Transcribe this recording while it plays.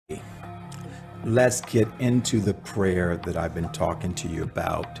let's get into the prayer that I've been talking to you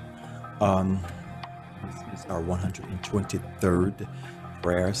about. Um, this is our 123rd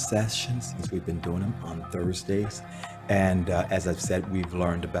prayer session since we've been doing them on Thursdays. And as I've said, we've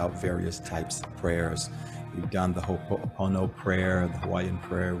learned about various types of prayers. We've done the Ho'oponopono prayer, the Hawaiian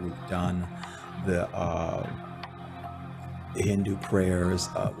prayer. We've done the Hindu prayers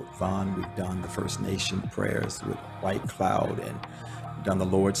with Vaughn. We've done the First Nation prayers with White Cloud, and we've done the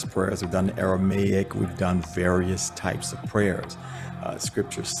Lord's prayers. We've done the Aramaic. We've done various types of prayers.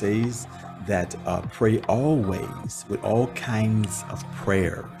 Scripture says that pray always with all kinds of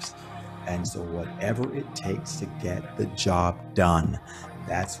prayers. And so whatever it takes to get the job done,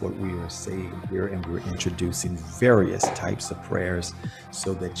 that's what we are saying here. And we're introducing various types of prayers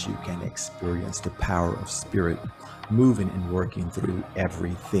so that you can experience the power of spirit moving and working through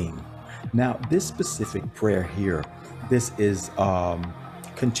everything. Now, this specific prayer here, this is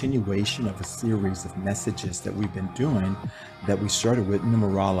continuation of a series of messages that we've been doing, that we started with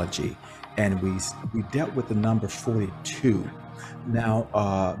numerology, and we dealt with the number 42. Now,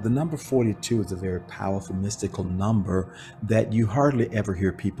 the number 42 is a very powerful mystical number that you hardly ever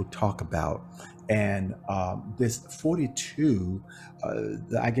hear people talk about. And this 42,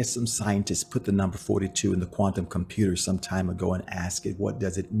 I guess some scientists put the number 42 in the quantum computer some time ago and asked it, what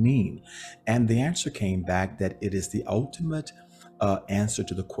does it mean? And the answer came back that it is the ultimate answer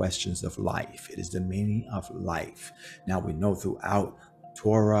to the questions of life. It is the meaning of life. Now, we know throughout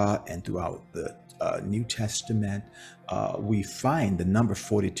Torah and throughout the New Testament, we find the number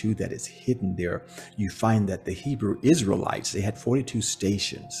 42 that is hidden there. You find that the Hebrew Israelites, they had 42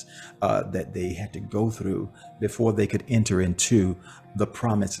 stations that they had to go through before they could enter into the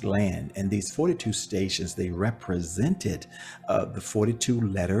promised land. And these 42 stations, they represented the 42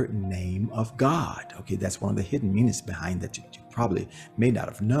 letter name of God. Okay, that's one of the hidden meanings behind that you probably may not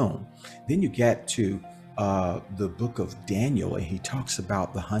have known. Then you get to the book of Daniel, and he talks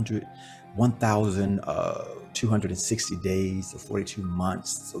about the 1,260 days or 42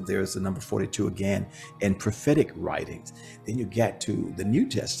 months. So there's the number 42 again in prophetic writings. Then you get to the New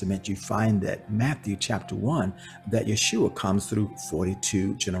Testament, you find that Matthew chapter 1, that Yeshua comes through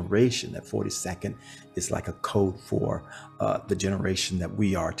 42 generation. That 42nd is like a code for the generation that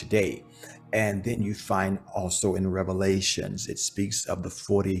we are today. And then you find also in Revelations, it speaks of the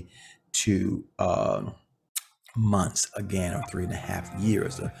 42 months again, or 3.5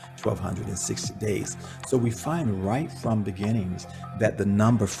 years, or 1,260 days. So we find right from beginnings that the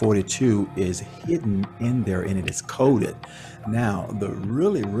number 42 is hidden in there and it is coded. Now, the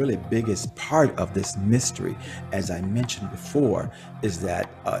really biggest part of this mystery, as I mentioned before, is that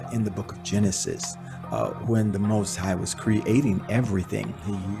in the book of Genesis, when the Most High was creating everything,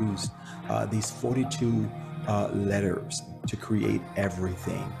 he used these 42 letters to create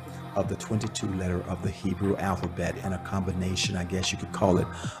everything of the 22 letter of the Hebrew alphabet, and a combination, I guess you could call it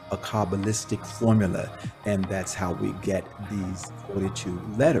a Kabbalistic formula. And that's how we get these 42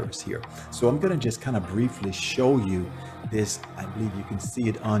 letters here. So I'm going to just kind of briefly show you this. I believe you can see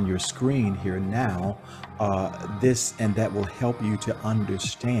it on your screen here now. This, and that will help you to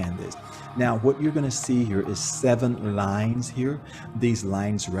understand this. Now, what you're going to see here is 7 lines here. These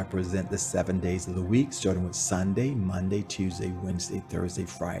lines represent the 7 days of the week, starting with Sunday, Monday, Tuesday, Wednesday, Thursday,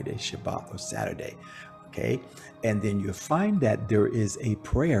 Friday, Shabbat, or Saturday. Okay, and then you find that there is a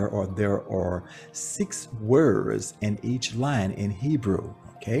prayer, or there are 6 words in each line in Hebrew.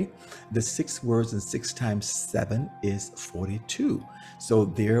 Okay, the 6 words, and 6 times 7 is 42. So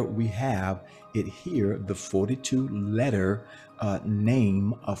there we have it here, the 42 letter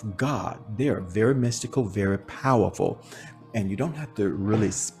name of God. They're very mystical, very powerful, and you don't have to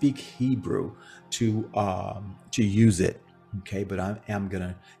really speak Hebrew to use it. Okay, but I am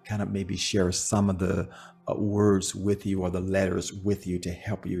gonna kind of maybe share some of the words with you, or the letters with you, to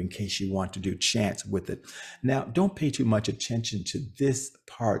help you in case you want to do chants with it. Now, don't pay too much attention to this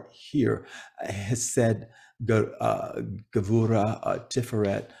part here. Hesed, Gavura,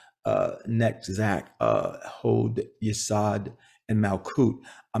 Tiferet, Netzach, Hod, Yesod, and Malkut.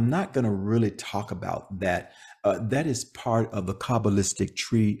 I'm not going to really talk about that. That is part of the Kabbalistic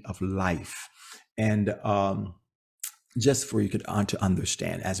tree of life. And just for you to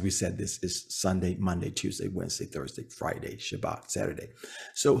understand, as we said, this is Sunday, Monday, Tuesday, Wednesday, Thursday, Friday, Shabbat, Saturday.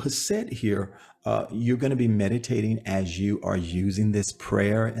 So Hesed here, you're going to be meditating as you are using this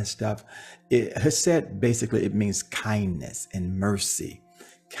prayer and stuff. Hesed, basically, it means kindness and mercy.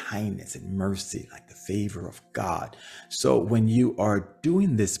 kindness and mercy, like the favor of God. So when you are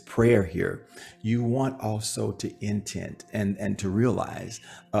doing this prayer here, you want also to intend and to realize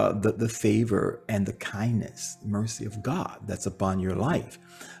the favor and the kindness, mercy of God that's upon your life.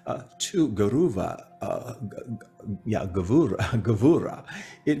 To Garuva, Gavura, Gavura,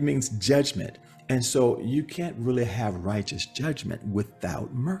 it means judgment. And so you can't really have righteous judgment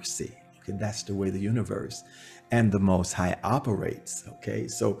without mercy. Okay, that's the way the universe and the Most High operates. Okay,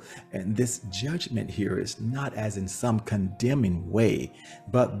 so, and this judgment here is not as in some condemning way,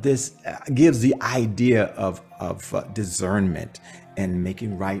 but this gives the idea of discernment and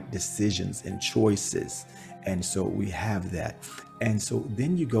making right decisions and choices. And so we have that. And so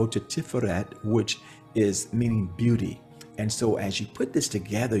then you go to Tiferet, which is meaning beauty. And so as you put this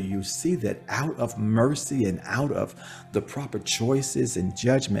together, you see that out of mercy and out of the proper choices and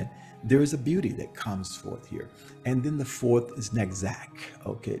judgment, there is a beauty that comes forth here. And then the fourth is Nexak,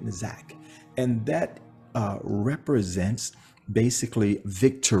 okay, Nexak. And that represents basically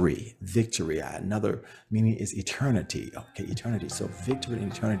victory. Another meaning is eternity, okay, eternity. So victory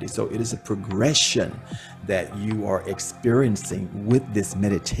and eternity. So it is a progression that you are experiencing with this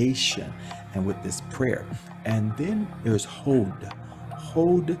meditation and with this prayer. And then there's Hod.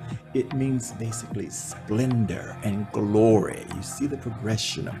 Hod, it means basically splendor and glory. You see the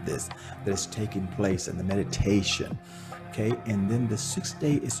progression of this that is taking place in the meditation. Okay, and then the sixth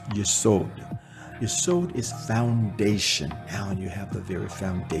day is Yesod. Yesod is foundation. Now you have the very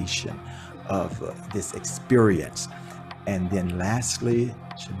foundation of this experience. And then lastly,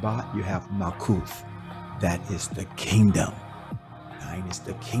 Shabbat, you have Malkuth. That is the kingdom. 9 is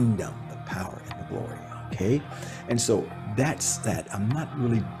the kingdom, the power and the glory. Okay, and so that's that. I'm not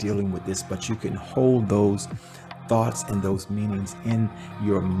really dealing with this, but you can hold those thoughts and those meanings in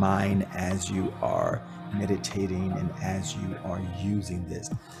your mind as you are meditating and as you are using this.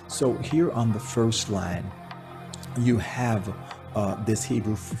 So here on the first line, you have this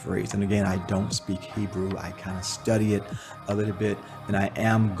Hebrew phrase. And again, I don't speak Hebrew. I kind of study it a little bit, and I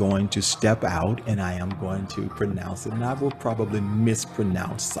am going to step out and I am going to pronounce it. And I will probably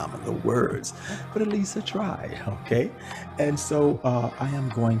mispronounce some of the words, but at least I tried, okay? And so I am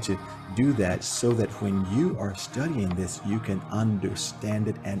going to do that so that when you are studying this, you can understand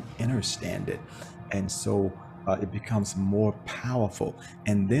it and understand it. And so it becomes more powerful.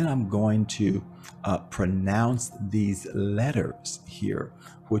 And then I'm going to pronounce these letters here,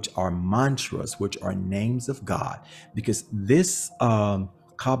 which are mantras, which are names of God, because this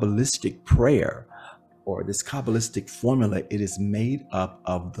Kabbalistic prayer or this Kabbalistic formula, it is made up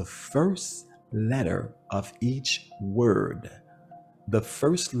of the first letter of each word. The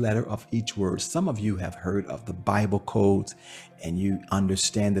first letter of each word. Some of you have heard of the Bible codes, and you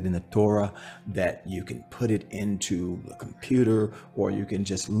understand that in the Torah that you can put it into the computer, or you can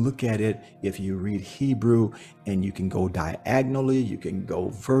just look at it. If you read Hebrew, and you can go diagonally, you can go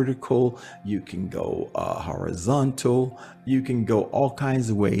vertical, you can go horizontal, you can go all kinds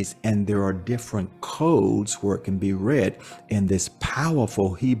of ways, and there are different codes where it can be read in this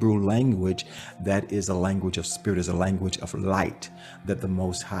powerful Hebrew language that is a language of spirit, is a language of light that the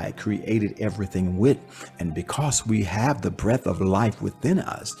Most High created everything with. And because we have the breath of life within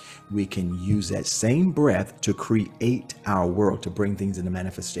us, we can use that same breath to create our world, to bring things into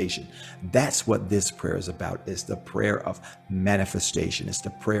manifestation. That's what this prayer is about. It's the prayer of manifestation. It's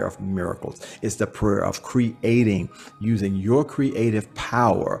the prayer of miracles. It's the prayer of creating, using your creative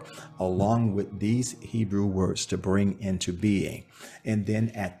power along with these Hebrew words to bring into being. And then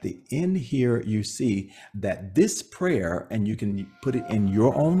at the end here, you see that this prayer, and you can put it in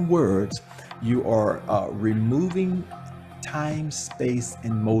your own words, you are removing time, space,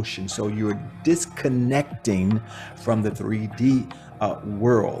 and motion. So you're disconnecting from the 3D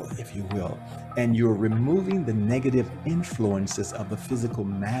world, if you will, and you're removing the negative influences of the physical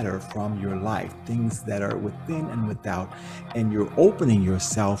matter from your life, things that are within and without, and you're opening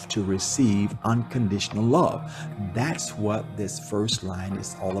yourself to receive unconditional love. That's what this first line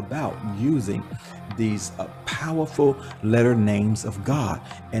is all about, using these powerful letter names of God.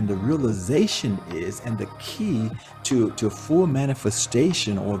 And the realization is, and the key to full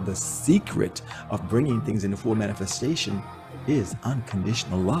manifestation, or the secret of bringing things into full manifestation, is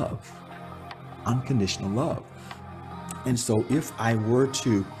unconditional love. Unconditional love. And so if I were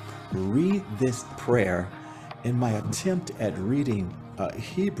to read this prayer in my attempt at reading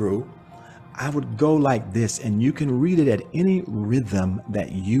Hebrew, I would go like this, and you can read it at any rhythm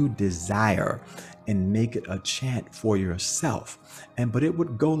that you desire and make it a chant for yourself. But it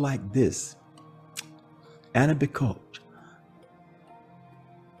would go like this: B Koach,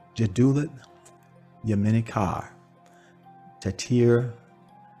 Jadulat Yaminikar, Tatir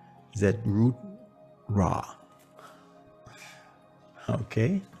Zerut Ra.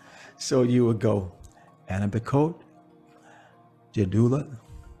 Okay, so you would go Anabekot, Jedula,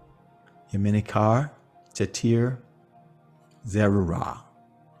 Yeminikar, Tetir, Zerura.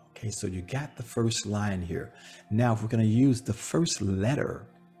 Okay, so you got the first line here. Now, if we're going to use the first letter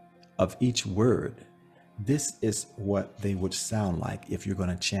of each word, this is what they would sound like if you're going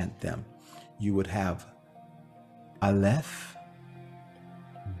to chant them. You would have Aleph,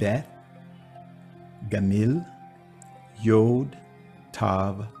 Beth, Gamil, Yod,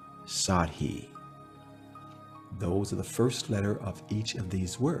 Tav, Sadhi. Those are the first letter of each of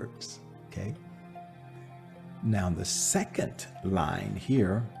these words, okay? Now the second line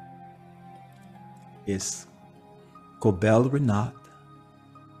here is Kobel Renat,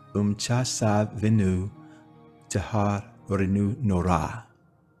 Chasa Venu, Tahar Renu Nora.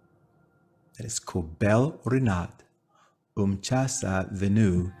 That is Kobel Renat, Chasa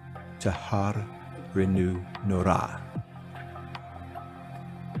Venu, Tahar Renu Nora.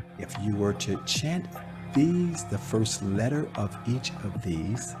 If you were to chant these, the first letter of each of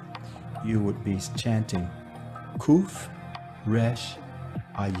these, you would be chanting Kuf, Resh,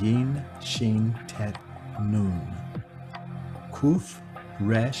 Ayin, Shin, Tet, Nun. Kuf,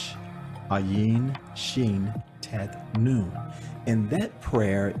 Resh, Ayin, Shin, Tet, Nun. And that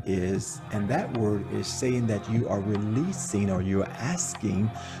prayer is, and that word is saying that you are releasing, or you are asking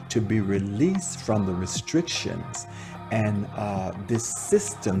to be released from the restrictions and this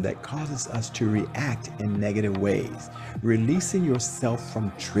system that causes us to react in negative ways. Releasing yourself from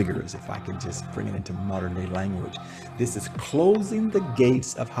triggers, if I can just bring it into modern day language. This is closing the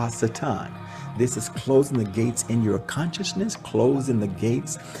gates of Hasatan. This is closing the gates in your consciousness, closing the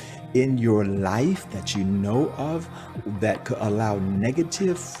gates in your life that you know of that could allow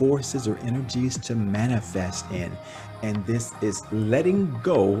negative forces or energies to manifest in. And this is letting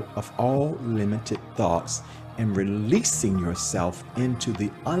go of all limited thoughts and releasing yourself into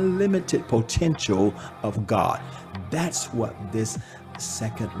the unlimited potential of God. That's what this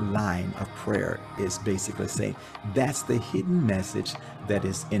second line of prayer is basically saying. That's the hidden message that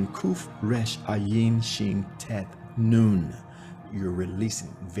is in Kuf, Resh, Ayin, Shin, Tet, Nun. You're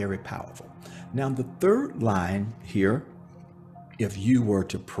releasing. Very powerful. Now the third line here, if you were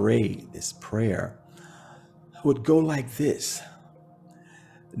to pray this prayer, would go like this.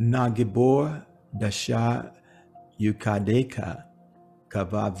 Nagibor Dasha Yukadeka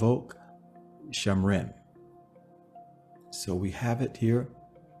Kavavok Shamrim. So we have it here.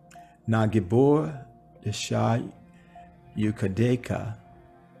 Nagibor Dasha Yukadeka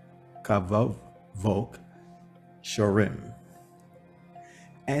Kavavok Shamrim.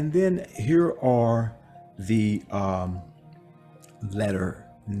 And then here are the letter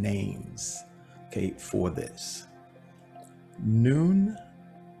names, okay, for this. Nun,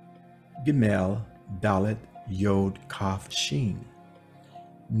 Gimel, Dalet, Yod, Kaf, Shin.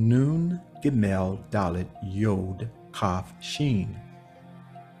 Nun, Gimel, Dalet, Yod, Kaf, Shin.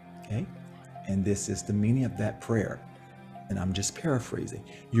 Okay, and this is the meaning of that prayer. And I'm just paraphrasing.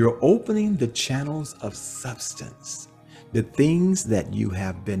 You're opening the channels of substance. The things that you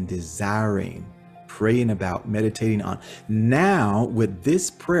have been desiring, praying about, meditating on. Now, with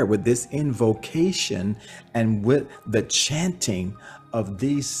this prayer, with this invocation, and with the chanting of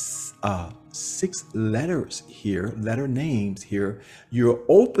these 6 letters here, letter names here, you're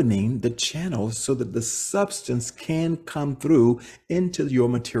opening the channels so that the substance can come through into your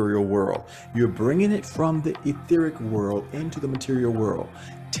material world. You're bringing it from the etheric world into the material world,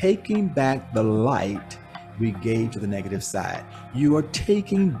 taking back the light we gave to the negative side. You are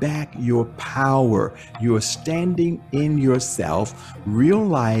taking back your power. You are standing in yourself,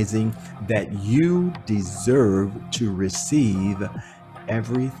 realizing that you deserve to receive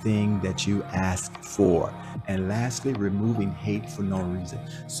everything that you ask for. And lastly, removing hate for no reason.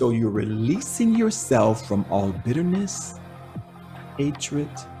 So you're releasing yourself from all bitterness, hatred,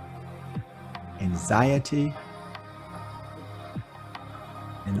 anxiety,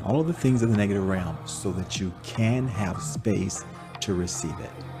 and all of the things of the negative realm, so that you can have space to receive it.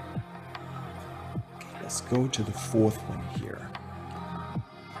 Okay, let's go to the 4th one here.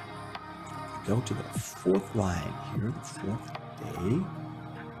 Go to the 4th line here, the 4th day.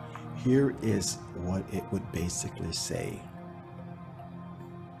 Here is what it would basically say.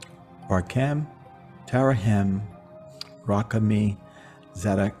 Barkem, Tarahem, Rakami,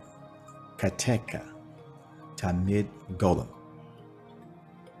 Zarakateka, Tamid Golem.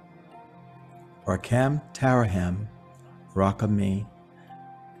 Barkem, Tarahem, Rakami,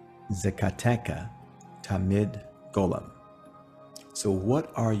 Zekateka, Tamid Golem. So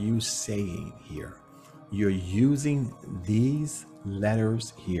what are you saying here? You're using these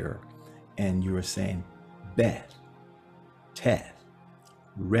letters here, and you are saying Beth, Teth,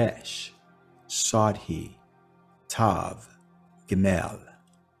 Resh, Sodhi, Tav, Gimel.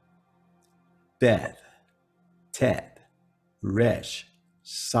 Beth, Tet, Resh,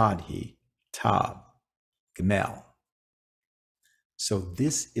 Sodhi, Tav, Gimel. So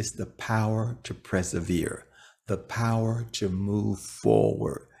this is the power to persevere, the power to move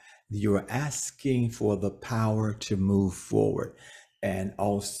forward. You're asking for the power to move forward and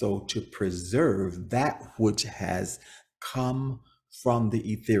also to preserve that which has come from the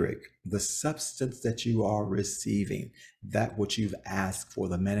etheric, the substance that you are receiving, that which you've asked for,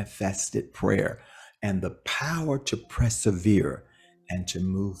 the manifested prayer, and the power to persevere and to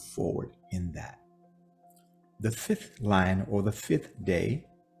move forward in that. The fifth line, or the fifth day,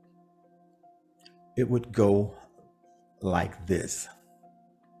 it would go like this.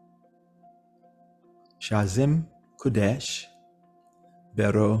 Shazim Kudesh,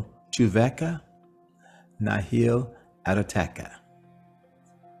 Bero Tuveka, Nahil Arateka.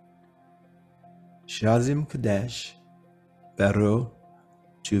 Shazim Kudesh, Bero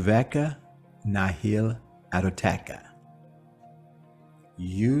Tuveka, Nahil Arateka.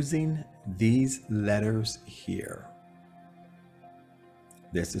 Using these letters here,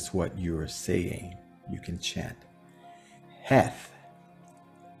 this is what you're saying. You can chant Heth,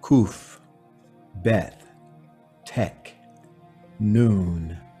 Kuf, Beth, Tek,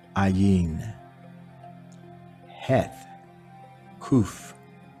 Nun, Ayin. Heth, Kuf,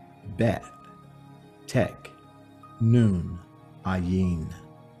 Beth, Tek, Nun, Ayin.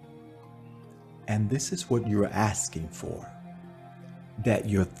 And this is what you're asking for. That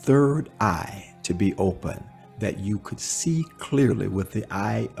your third eye to be open, that you could see clearly with the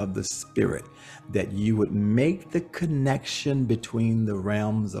eye of the Spirit, that you would make the connection between the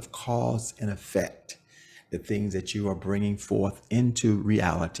realms of cause and effect, the things that you are bringing forth into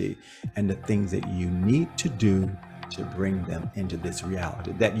reality, and the things that you need to do to bring them into this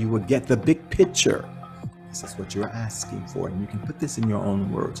reality, that you would get the big picture. This is what you're asking for, and you can put this in your own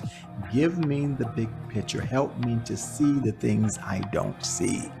words. Give me the big picture. Help me to see the things I don't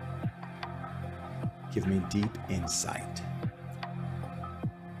see. Give me deep insight.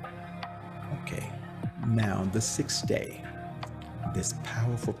 Okay, now the sixth day, this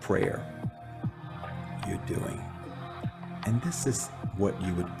powerful prayer you're doing. And this is what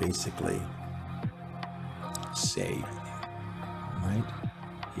you would basically say right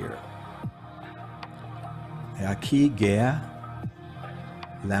here. Aki Gea,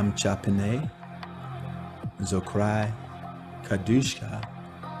 Lam Chapine, Zokrai, Kadushka,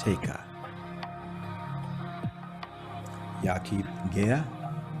 Teka. Yaki Gea,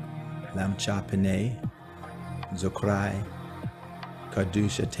 Lam Chapine, Zokrai,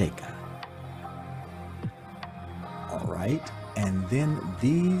 Kadusha Teka. All right, and then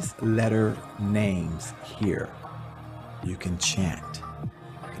these letter names here, you can chant,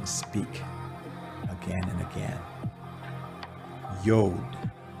 you can speak again and again. Yod,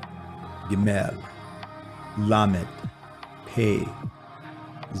 Gimel, Lamed, Pe,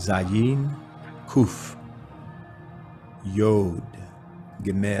 Zayin, Kuf. Yod,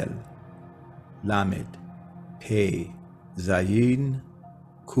 Gimel, Lamed, Pe, Zayin,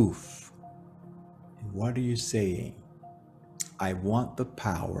 Kuf. And what are you saying? I want the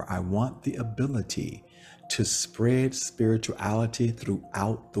power, I want the ability to spread spirituality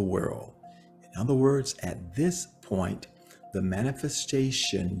throughout the world. In other words, at this point, the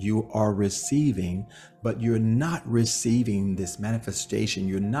manifestation you are receiving, but you're not receiving this manifestation,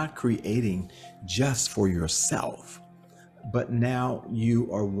 you're not creating just for yourself, but now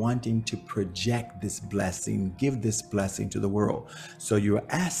you are wanting to project this blessing, give this blessing to the world. So you're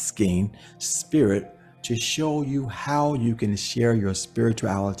asking Spirit to show you how you can share your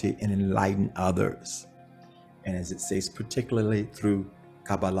spirituality and enlighten others. And as it says, particularly through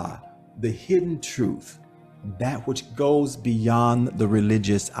Kabbalah, the hidden truth, that which goes beyond the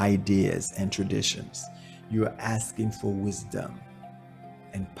religious ideas and traditions. You are asking for wisdom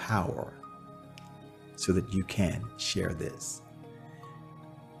and power so that you can share this.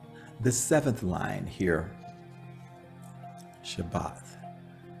 The seventh line here, Shabbat.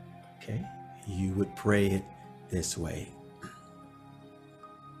 Okay, you would pray it this way.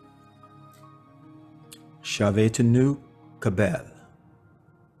 Shavetanu Kabel,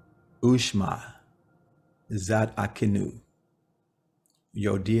 Ushma, Zad Akinu,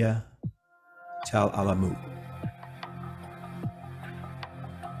 Yodia, Tel Alamut.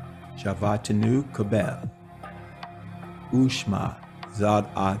 Shavatanu Kabel, Ushma,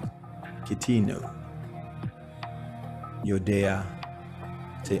 Zad Akitinu, Yodea,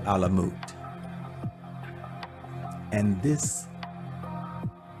 Te Alamut. And this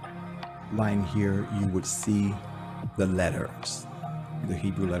line here, you would see the letters, the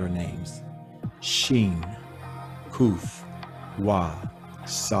Hebrew letter names. Shin, Kuf, Wa,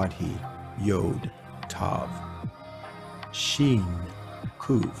 Sadhi, Yod, Tav. Shin,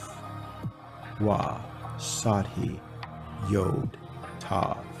 Kuf, Wa, Sadhi, Yod,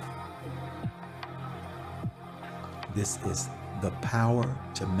 Tav. This is the power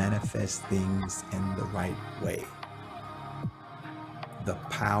to manifest things in the right way. The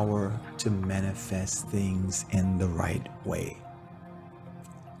power to manifest things in the right way.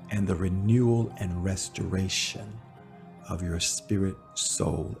 And the renewal and restoration of your spirit,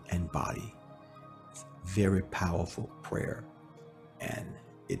 soul, and body. Very powerful prayer. And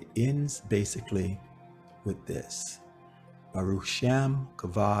it ends basically with this. Baruch Shem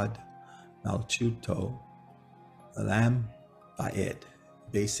Kavod Malchuto Olam Ba'ed.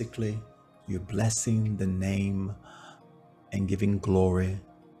 Basically, you're blessing the name and giving glory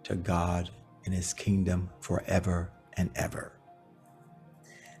to God and His kingdom forever and ever.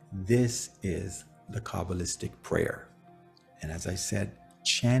 This is the Kabbalistic prayer. And as I said,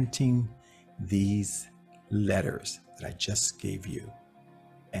 chanting these letters that I just gave you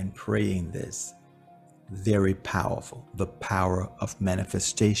and praying this, very powerful. The power of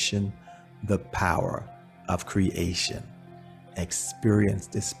manifestation, the power of creation. Experience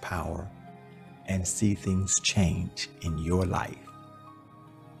this power and see things change in your life.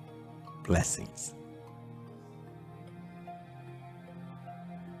 Blessings.